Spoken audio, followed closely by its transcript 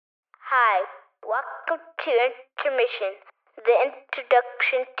Hi, welcome to Intermission, the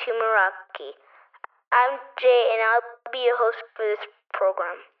introduction to Meraki. I'm Jay and I'll be your host for this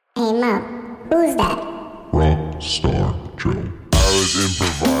program. Hey Mom, who's that? Rockstar Joe. I was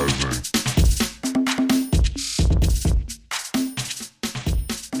improvising.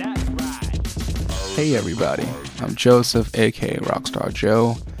 That's right. Hey everybody, I'm Joseph, aka Rockstar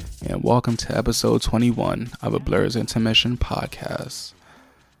Joe, and welcome to episode 21 of a Blerd's Intermission podcast.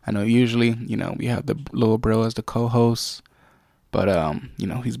 I know usually, we have the little bro as the co-host, but,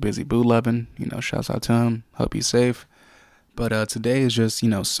 he's busy boo loving, shouts out to him, hope he's safe. But today is just,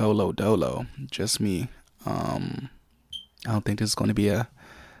 solo dolo, just me. I don't think this is going to be a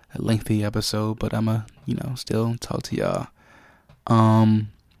lengthy episode, but I'm still talk to y'all.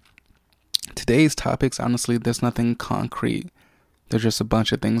 Today's topics, honestly, there's nothing concrete. There's just a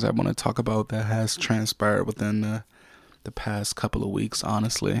bunch of things I want to talk about that has transpired within the past couple of weeks,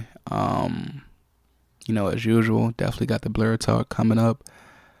 honestly. As usual, definitely got the Blerd talk coming up.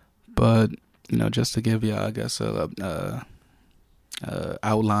 But, just to give you, I guess, a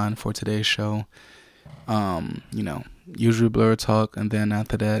outline for today's show. Usually Blerd talk, and then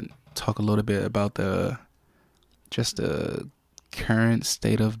after that, talk a little bit about the current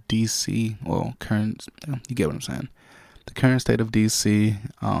state of DC. Well, you get what I'm saying. The current state of DC,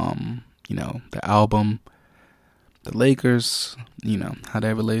 the album, the Lakers, how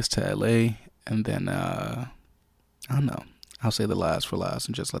that relates to LA, and then, I don't know, I'll say the last for last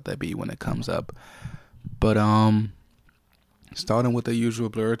and just let that be when it comes up. But, starting with the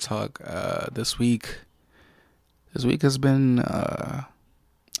usual Blerd talk, this week has been, I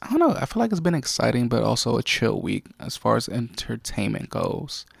don't know, I feel like it's been exciting, but also a chill week as far as entertainment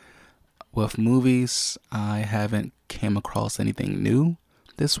goes. With movies, I haven't came across anything new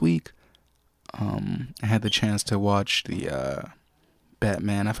this week. I had the chance to watch the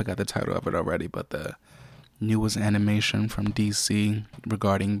Batman, I forgot the title of it already, but the newest animation from DC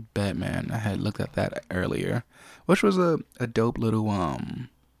regarding Batman. I had looked at that earlier, which was a dope little, I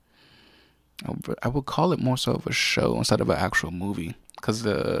would call it more so of a show instead of an actual movie, because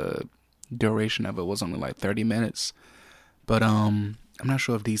the duration of it was only like 30 minutes. But I'm not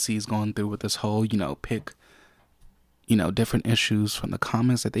sure if DC is going through with this whole, pick different issues from the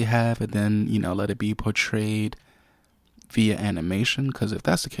comics that they have and then, let it be portrayed via animation. Because if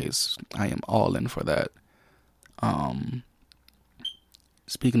that's the case, I am all in for that.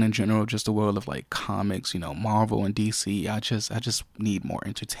 Speaking in general, just the world of like comics, Marvel and DC, I just need more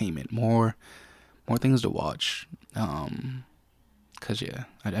entertainment, more things to watch. Cause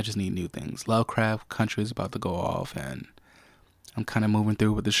I just need new things. Lovecraft Country is about to go off, and I'm kind of moving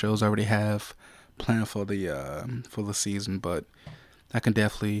through with the shows I already have planned for the season, but I can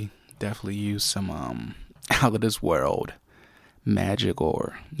definitely use some out of this world magic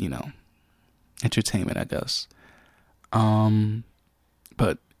or entertainment, I guess.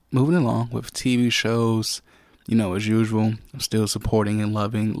 But moving along with TV shows, as usual, I'm still supporting and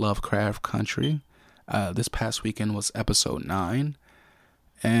loving Lovecraft Country. This past weekend was episode 9,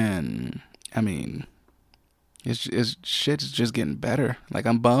 and I mean, shit's just getting better. Like,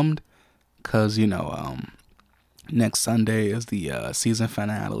 I'm bummed because, next Sunday is the season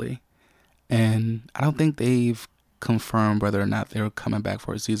finale, and I don't think they've confirmed whether or not they're coming back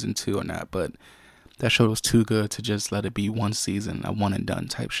for a season 2 or not, but that show was too good to just let it be one season, a one and done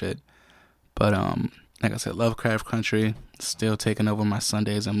type shit. But like I said, Lovecraft Country still taking over my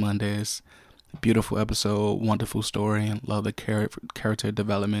Sundays and Mondays. Beautiful episode, wonderful story, love the character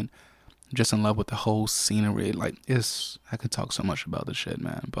development. Just in love with the whole scenery. Like, I could talk so much about this shit,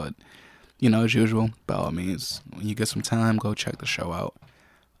 man. But, as usual, by all means, when you get some time, go check the show out.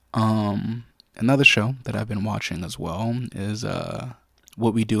 Another show that I've been watching as well is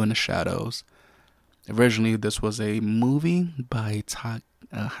What We Do in the Shadows. Originally, this was a movie by I feel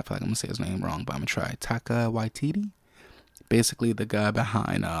like I'm going to say his name wrong, but I'm going to try. Taika Waititi. Basically, the guy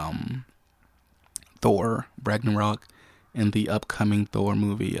behind Thor, Ragnarok, in the upcoming Thor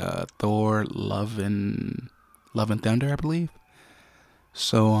movie, Thor Love and Thunder, I believe.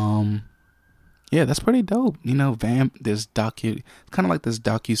 So, that's pretty dope. This kind of like this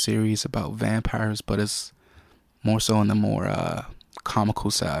docu-series about vampires, but it's more so on the more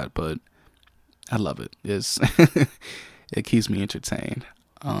comical side, but I love it. It keeps me entertained.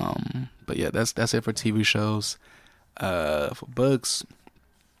 But yeah, that's it for TV shows. For books,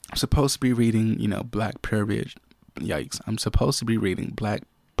 I'm supposed to be reading, Black Privilege. Yikes. I'm supposed to be reading Black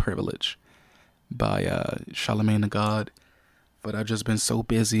Privilege by Charlemagne the God, but I've just been so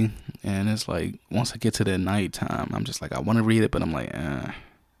busy, and it's like, once I get to the nighttime, I'm just like, I want to read it, but I'm like,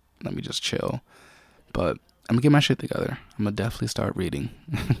 let me just chill. But I'm gonna get my shit together. I'm gonna definitely start reading.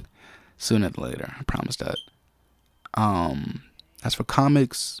 sooner than later. I promise that. As for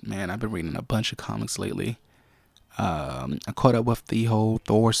comics, man, I've been reading a bunch of comics lately. I caught up with the whole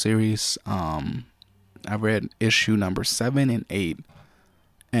Thor series. I read issue number 7 and 8,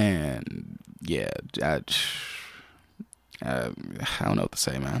 and yeah, I don't know what to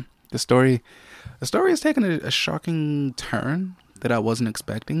say, man. The story is taking a shocking turn that I wasn't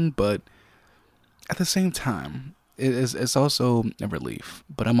expecting, but at the same time, it's also a relief.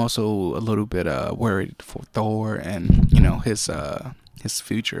 But I'm also a little bit worried for Thor and his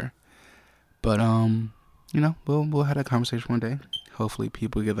future. But we'll have that conversation one day. Hopefully,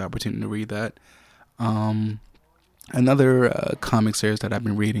 people get the opportunity to read that. Another comic series that I've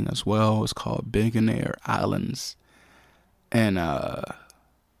been reading as well is called Billionaire Islands, and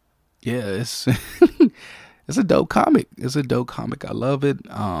it's it's a dope comic. I love it.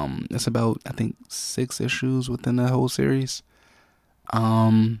 It's about, I think, 6 issues within the whole series.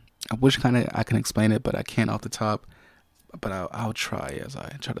 I wish I can explain it, but I can't off the top. But I'll try as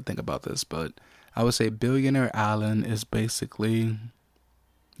I try to think about this. But I would say Billionaire Island is basically,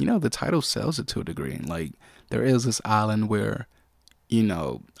 the title sells it to a degree. Like, there is this island where,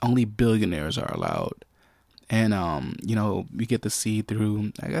 only billionaires are allowed. And, we get to see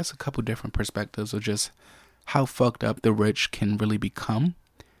through, I guess, a couple different perspectives of just how fucked up the rich can really become,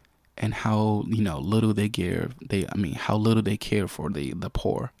 and how, little they give, how little they care for the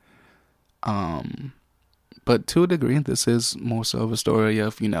poor. But to a degree, this is more so of a story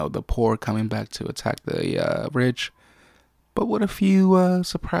of, the poor coming back to attack the rich, but with a few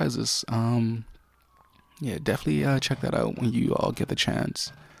surprises. Definitely check that out when you all get the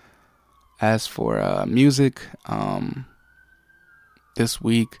chance. As for music, this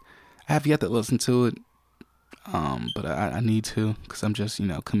week, I have yet to listen to it, but I need to, because I'm just,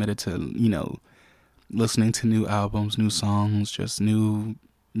 committed to, listening to new albums, new songs, just new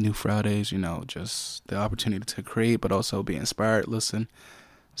Fridays, just the opportunity to create, but also be inspired, listen.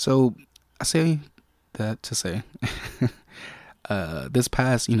 So I say that to say, this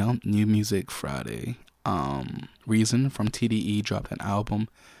past, New Music Friday, Reason from TDE dropped an album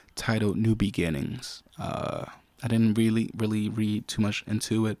titled New Beginnings. I didn't really read too much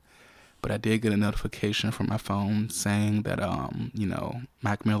into it, but I did get a notification from my phone saying that,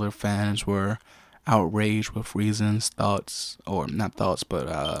 Mac Miller fans were outraged with Reason's thoughts, or not thoughts, but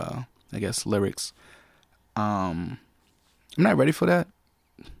I guess lyrics. I'm not ready for that,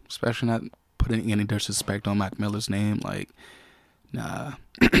 especially not putting any disrespect on Mac Miller's name. Like, nah.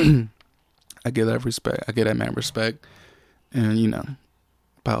 I give that respect. I give that man respect, and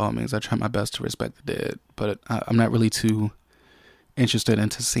by all means, I try my best to respect the dead. But I'm not really too interested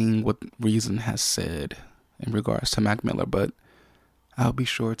into seeing what Reason has said in regards to Mac Miller, but I'll be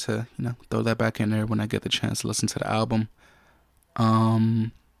sure to, throw that back in there when I get the chance to listen to the album.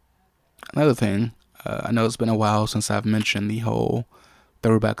 Another thing, I know it's been a while since I've mentioned the whole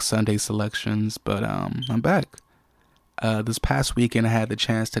Throwback Sunday selections, but I'm back. This past weekend, I had the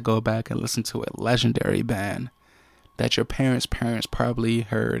chance to go back and listen to a legendary band that your parents' probably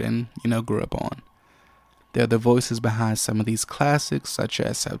heard and, grew up on. They're the voices behind some of these classics, such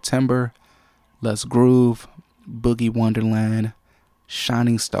as September, Let's Groove, Boogie Wonderland,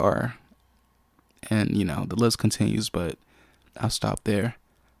 Shining Star, and, the list continues, but I'll stop there.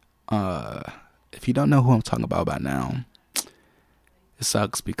 If you don't know who I'm talking about by now, it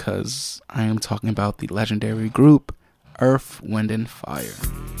sucks, because I am talking about the legendary group Earth, Wind, and Fire.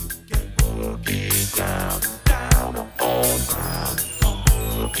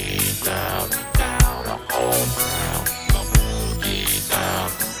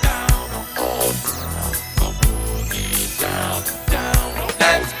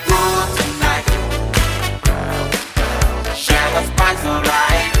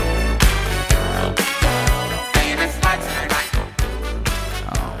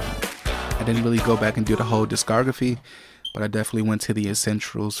 I didn't really go back and do the whole discography, but I definitely went to the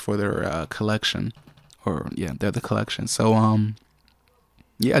essentials for their collection, they're the collection. So I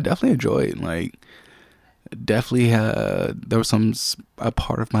definitely enjoyed. Like, definitely there was a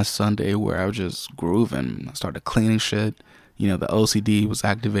part of my Sunday where I was just grooving. I started cleaning shit. The OCD was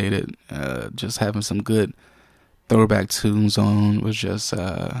activated. Just having some good throwback tunes on was just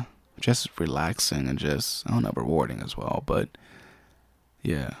relaxing and just, I don't know, rewarding as well. But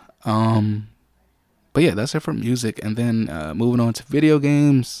yeah. That's it for music. And then moving on to video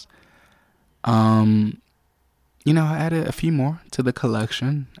games. I added a few more to the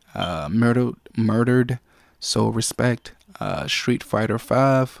collection. Murdered Soul Respect, Street Fighter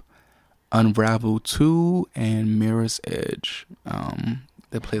 5, Unravel 2, and Mirror's Edge.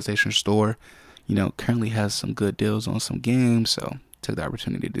 The PlayStation Store, currently has some good deals on some games, so took the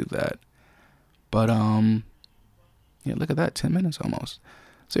opportunity to do that. But yeah, look at that, 10 minutes almost.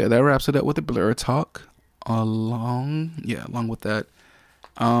 So yeah, that wraps it up with the Blerd talk. Along with that,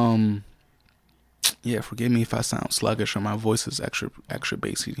 yeah, forgive me if I sound sluggish or my voice is extra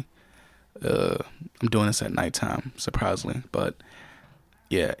bassy. I'm doing this at nighttime, surprisingly, but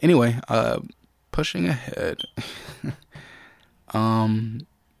yeah. Anyway, pushing ahead.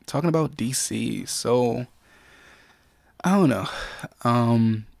 Talking about DC. So I don't know.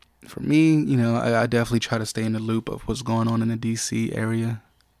 For me, I definitely try to stay in the loop of what's going on in the DC area,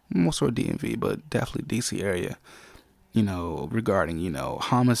 more so DMV, but definitely DC area. Regarding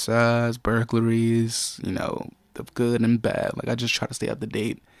homicides, burglaries, the good and bad. Like, I just try to stay up to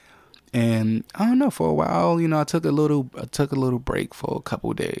date. And I don't know, for a while, I took a little break for a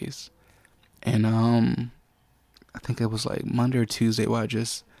couple days. And I think it was like Monday or Tuesday where I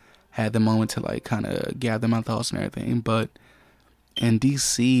just had the moment to like kind of gather my thoughts and everything. But in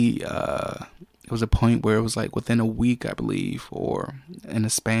DC, it was a point where it was like within a week, I believe, or in a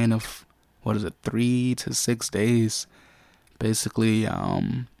span of 3 to 6 days, basically,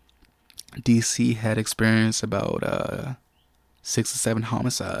 DC had experienced about 6 to 7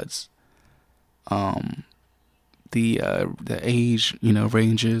 homicides. The age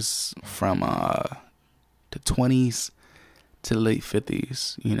ranges from the 20s to the late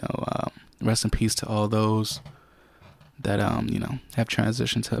 50s. Rest in peace to all those that have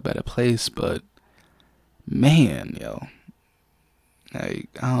transitioned to a better place. But man, like,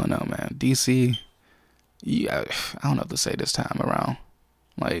 I don't know, man. DC, yeah, I don't know what to say this time around.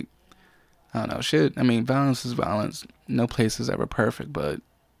 Like, I don't know, shit. I mean, violence is violence. No place is ever perfect, but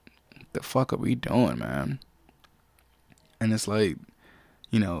the fuck are we doing, man? And it's like,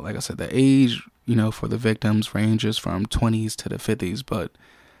 like I said, the age, for the victims ranges from 20s to the 50s, but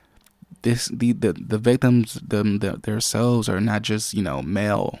the victims themselves are not just,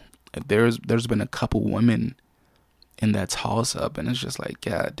 male. There's been a couple women in that toss up, and it's just like,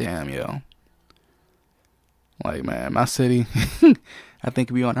 god damn, like, man, my city, I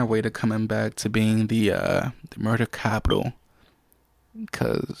think we on our way to coming back to being the murder capital,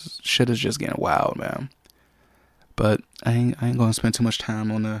 because shit is just getting wild, man. But I ain't gonna spend too much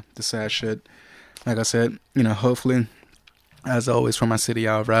time on the sad shit. Like I said, hopefully, as always, from my city,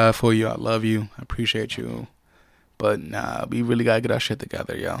 I'll ride for you. I love you. I appreciate you. But nah, we really gotta get our shit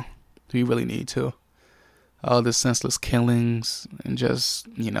together, yo. We really need to. All the senseless killings and just,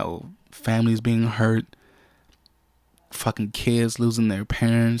 families being hurt, fucking kids losing their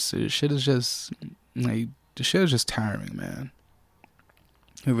parents. The shit is just, like, tiring, man.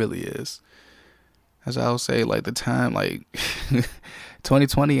 It really is. As I'll say, like, the time, like,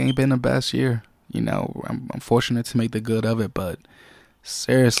 2020 ain't been the best year. I'm fortunate to make the good of it, but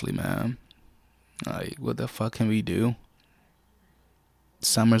seriously, man, like, what the fuck can we do?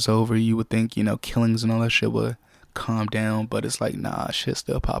 Summer's over. You would think, killings and all that shit would calm down, but it's like, nah, shit's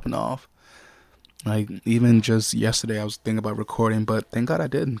still popping off. Like, even just yesterday, I was thinking about recording, but thank God I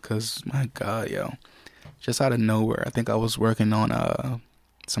didn't, because, my God, yo, just out of nowhere, I think I was working on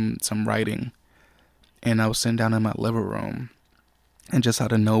some writing, and I was sitting down in my living room, and just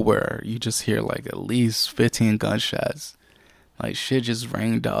out of nowhere, you just hear like at least 15 gunshots. Like, shit just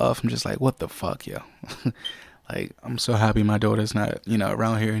rained off. I'm just like, what the fuck, yo? Like, I'm so happy my daughter's not,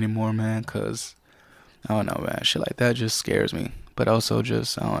 around here anymore, man, because, I don't know, man, shit like that just scares me. But also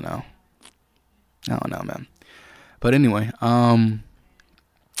just, I don't know, man. But anyway, yeah,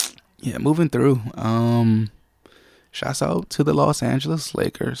 moving through, shouts out to the Los Angeles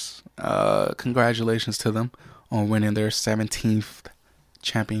Lakers. Congratulations to them on winning their 17th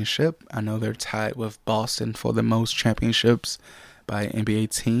championship. I know they're tied with Boston for the most championships by an NBA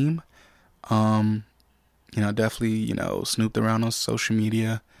team. Definitely, snooped around on social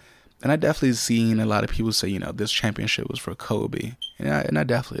media, and I definitely seen a lot of people say, this championship was for Kobe, and I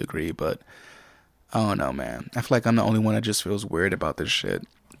definitely agree, but I don't know, man. I feel like I'm the only one that just feels weird about this shit,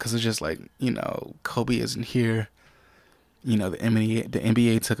 because it's just like, Kobe isn't here. The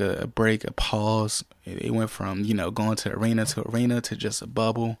NBA took a break, a pause. It went from, going to arena to just a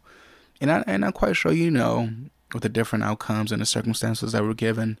bubble. And I'm quite sure, with the different outcomes and the circumstances that were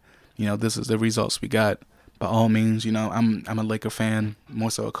given, this is the results we got. By all means, I'm a Laker fan, more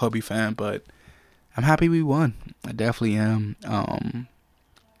so a Kobe fan, but I'm happy we won. I definitely am.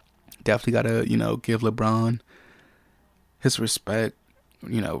 Definitely gotta, give LeBron his respect.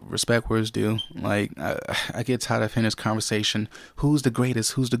 Respect where it's due. Like, I get tired of hearing this conversation. Who's the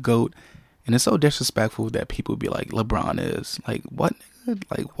greatest? Who's the GOAT? And it's so disrespectful that people be like, LeBron is. Like, what?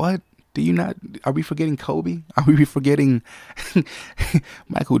 Like, what? Do you not? Are we forgetting Kobe? Are we forgetting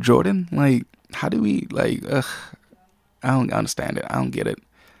Michael Jordan? Like, how do we, like, I don't understand it. I don't get it.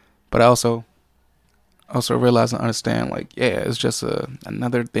 But also, also realize and understand, like, yeah, it's just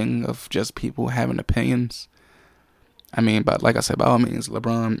another thing of just people having opinions. I mean, but like I said, by all means,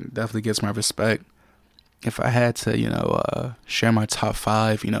 LeBron definitely gets my respect. If I had to, share my top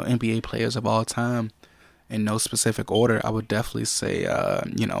 5, NBA players of all time in no specific order, I would definitely say,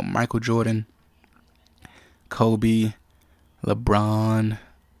 Michael Jordan, Kobe, LeBron.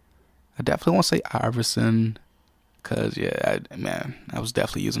 I definitely won't say Iverson, because, yeah, I was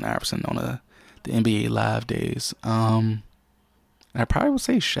definitely using Iverson on the NBA Live days. I probably would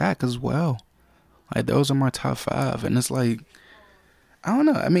say Shaq as well. Like, those are my top 5, and it's like, I don't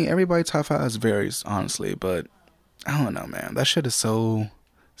know. I mean, everybody's top 5 varies, honestly, but I don't know, man. That shit is so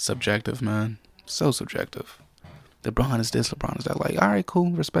subjective, man. So subjective. LeBron is this, LeBron is that. Like, all right,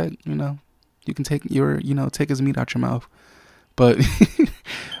 cool, respect, You can take take his meat out your mouth. But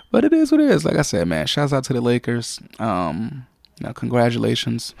but it is what it is. Like I said, man, shouts out to the Lakers.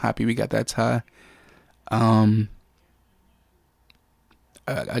 Congratulations. Happy we got that tie.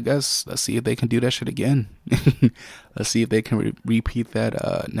 I guess let's see if they can do that shit again. Let's see if they can repeat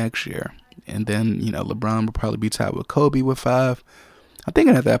that next year. And then, LeBron will probably be tied with Kobe with 5. I'm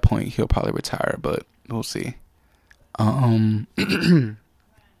thinking at that point he'll probably retire, but we'll see. I'm trying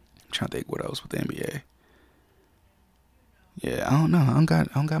to think what else with the NBA. Yeah, I don't know. I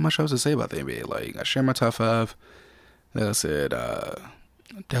don't got much else to say about the NBA. Like, I share my top 5. Like I said,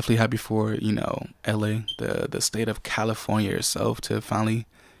 definitely happy for, LA, the state of California itself, to finally,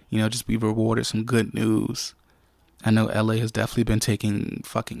 just be rewarded some good news. I know LA has definitely been taking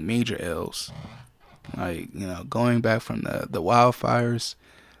fucking major L's. Like, going back from the wildfires,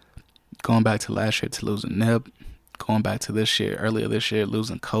 going back to last year to losing Nip, going back to earlier this year,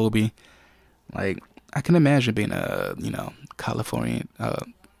 losing Kobe. Like, I can imagine being a Californian, a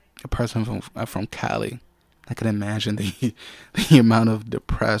person from Cali. I can imagine the amount of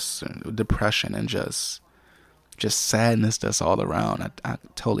depression and just sadness that's all around. I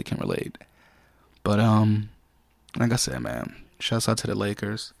totally can relate. But like I said, man, shouts out to the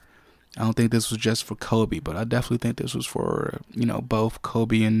Lakers. I don't think this was just for Kobe, but I definitely think this was for both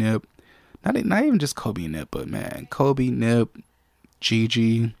Kobe and Nip. Not even just Kobe and Nip, but man, Kobe, Nip,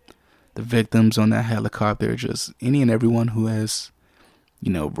 Gigi, the victims on that helicopter, just any and everyone who has,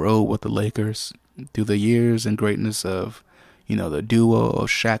 rode with the Lakers through the years and greatness of, the duo of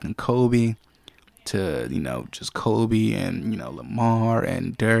Shaq and Kobe, to, just Kobe and, Lamar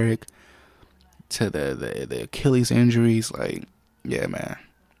and Derek, to the Achilles injuries. Like, yeah, man,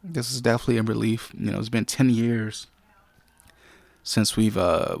 this is definitely a relief. It's been 10 years since we've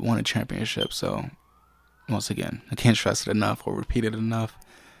won a championship. So, once again, I can't stress it enough or repeat it enough.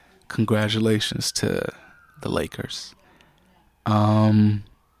 Congratulations to the Lakers.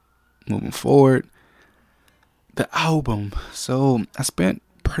 Moving forward, the album. So I spent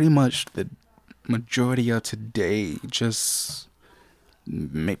pretty much the majority of today just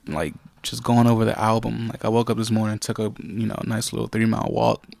going over the album. Like, I woke up this morning, took a nice little 3-mile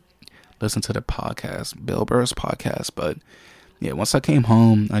walk, listened to the podcast, Bill Burr's podcast. But yeah, once I came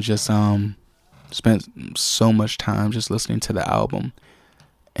home, I just spent so much time just listening to the album.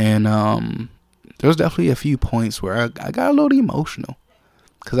 And there was definitely a few points where I got a little emotional,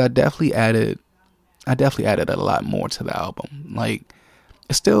 because I definitely added a lot more to the album. Like,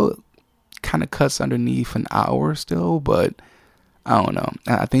 it still kind of cuts underneath an hour still, but I don't know.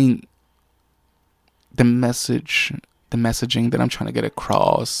 I think the messaging that I'm trying to get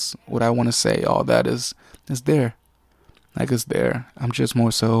across, what I want to say, all that is there. Like, it's there. I'm just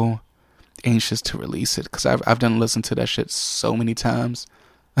more so anxious to release it, because I've done listen to that shit so many times.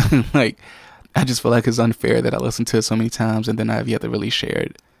 Like, I just feel like it's unfair that I listened to it so many times and then I've yet to really share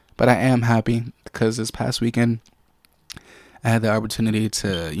it. But I am happy, because this past weekend I had the opportunity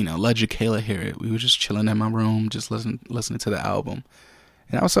to, let Kayla hear it. We were just chilling in my room, just listening to the album.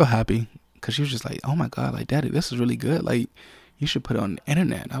 And I was so happy, because she was just like, oh my God, like, Daddy, this is really good. Like, you should put it on the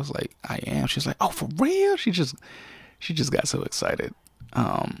internet. I was like, I am. She's like, oh, for real? She just got so excited.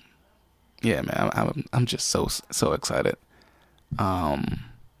 Yeah, man, I'm just so excited.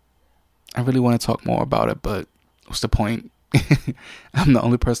 I really want to talk more about it, but what's the point? I'm the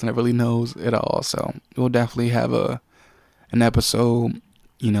only person that really knows it all. So we'll definitely have an episode,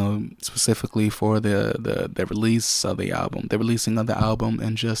 specifically for the release of the album, the releasing of the album,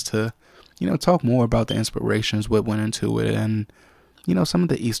 and just to, talk more about the inspirations, what went into it, and, some of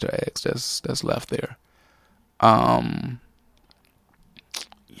the Easter eggs that's left there. Yeah,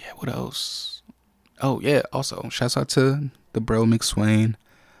 what else? Oh yeah, also shouts out to the bro McSwain.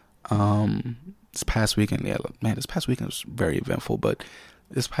 This past weekend was very eventful, but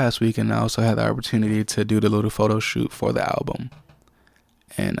this past weekend I also had the opportunity to do the little photo shoot for the album.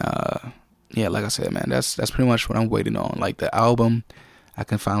 And yeah, like I said, man, that's pretty much what I'm waiting on. Like the album, I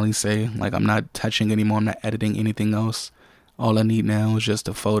can finally say, like, I'm not touching anymore. I'm not editing anything else. All I need now is just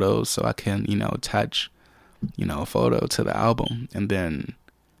the photos so I can, attach, a photo to the album, and then,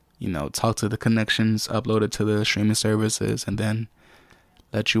 talk to the connections, upload it to the streaming services, and then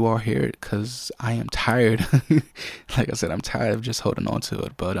let you all hear it, because I am tired. Like I said, I'm tired of just holding on to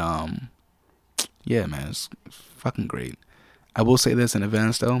it. But yeah, man, it's fucking great. I will say this in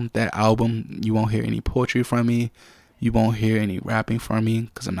advance though, that album, you won't hear any poetry from me, you won't hear any rapping from me,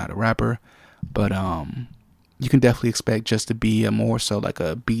 because I'm not a rapper. But you can definitely expect just to be a more so like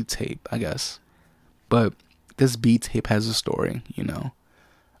a beat tape, I guess. But this beat tape has a story,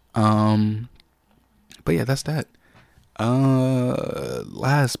 but yeah, that's that.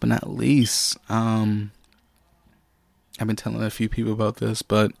 Last but not least, I've been telling a few people about this,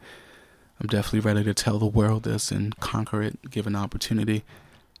 but I'm definitely ready to tell the world this and conquer it, given the opportunity.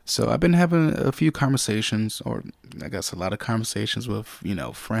 So I've been having a few conversations, or I guess a lot of conversations with,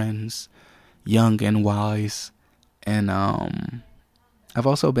 friends, young and wise. And I've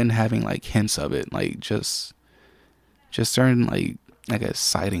also been having like hints of it, like just certain like, I guess,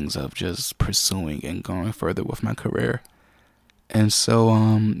 sightings of just pursuing and going further with my career. And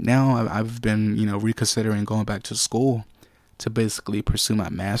so now I've been, reconsidering going back to school to basically pursue my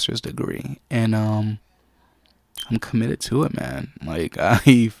master's degree. And I'm committed to it, man. Like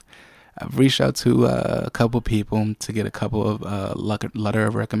I've reached out to a couple people to get a couple of letter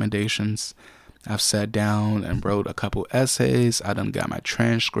of recommendations. I've sat down and wrote a couple essays. I done got my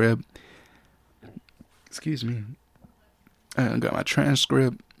transcript. Excuse me. I done got my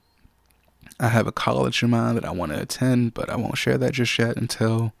transcript. I have a college in mind that I want to attend, but I won't share that just yet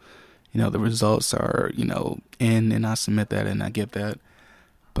until, the results are, in, and I submit that and I get that.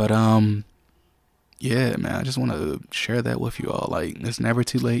 But, yeah, man, I just want to share that with you all. Like, it's never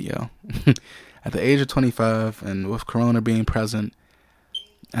too late, yo. At the age of 25, and with Corona being present,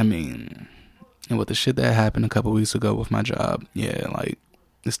 I mean, and with the shit that happened a couple weeks ago with my job, yeah, like,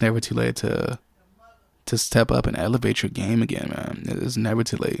 it's never too late to step up and elevate your game again, man. It's never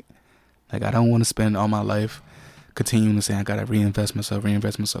too late. Like, I don't want to spend all my life continuing to say I gotta reinvest myself,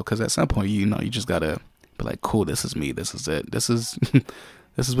 because at some point, you just gotta be like, cool, this is me, this is it, this is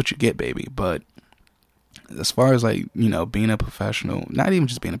this is what you get, baby. But as far as like, being a professional, not even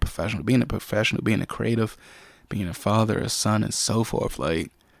just being a professional, being a creative, being a father, a son, and so forth,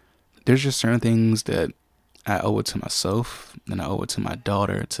 like, there's just certain things that I owe it to myself and I owe it to my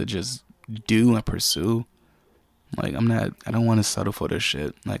daughter to just do and pursue. Like, I don't want to settle for this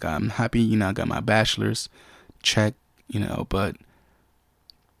shit. Like, I'm happy, I got my bachelor's, check, but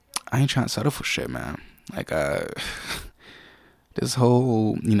I ain't trying to settle for shit, man. Like, this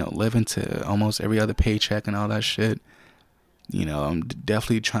whole, living to almost every other paycheck and all that shit, I'm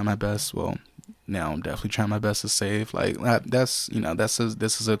definitely trying my best. Well, now I'm definitely trying my best to save. Like, this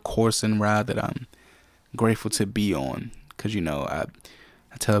is a course and ride that I'm grateful to be on. Because,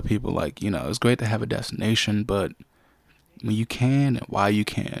 I tell people, like, it's great to have a destination, but when you can and while you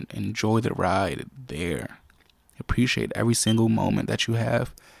can, enjoy the ride there. Appreciate every single moment that you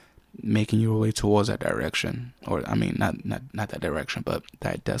have making your way towards that direction. Or, I mean, not that direction, but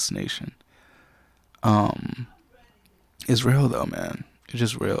that destination. It's real, though, man. It's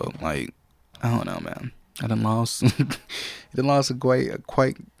just real. Like, I don't know, man. I done lost, a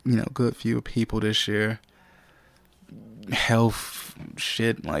quite, good few people this year. Health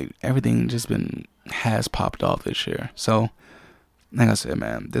shit, like, everything just has popped off this year. So, like I said,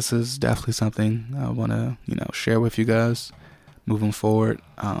 man, this is definitely something I want to, share with you guys moving forward.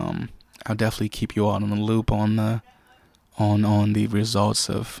 I'll definitely keep you all in the loop on the results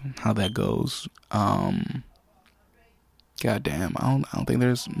of how that goes. Goddamn, I don't think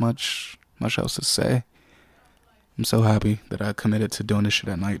there's much else to say. I'm so happy that I committed to doing this shit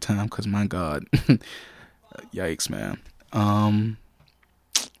at nighttime, because my God, yikes, man.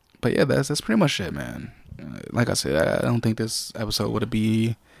 But yeah, that's pretty much it, man. Like I said, I don't think this episode would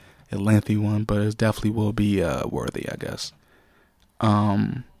be a lengthy one, but it definitely will be worthy, I guess.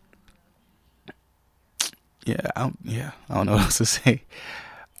 Yeah, I don't know what else to say.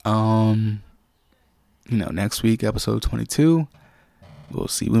 Next week, episode 22, we'll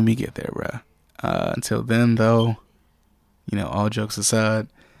see when we get there, bruh. Until then, though, all jokes aside,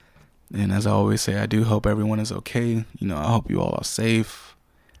 and as I always say, I do hope everyone is okay. I hope you all are safe.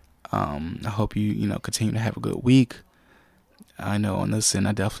 I hope you, continue to have a good week. I know on this end,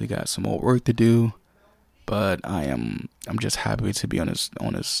 I definitely got some more work to do, but I'm just happy to be on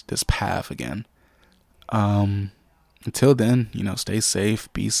this path again. Until then, stay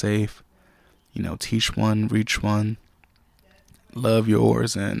safe, be safe, teach one, reach one, love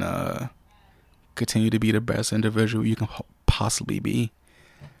yours, and continue to be the best individual you can possibly be.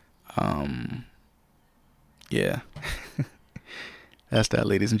 Yeah. That's that,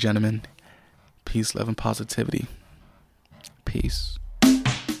 ladies and gentlemen. Peace, love, and positivity. Peace.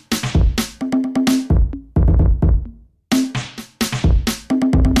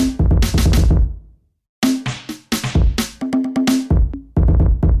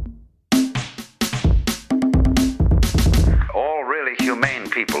 All really humane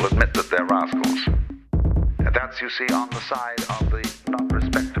people admit that they're rascals. That's, you see, on the side of the not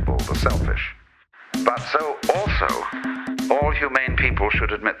respectable, the selfish. But so also, all humane people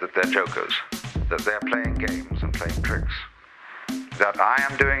should admit that they're jokers, that they're playing games and playing tricks. That I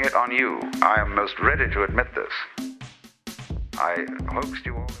am doing it on you. I am most ready to admit this. I hoaxed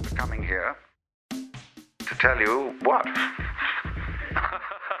you all into coming here to tell you what?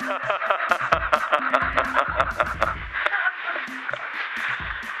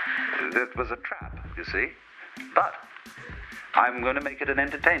 It was a trap, you see. But I'm going to make it an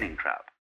entertaining trap.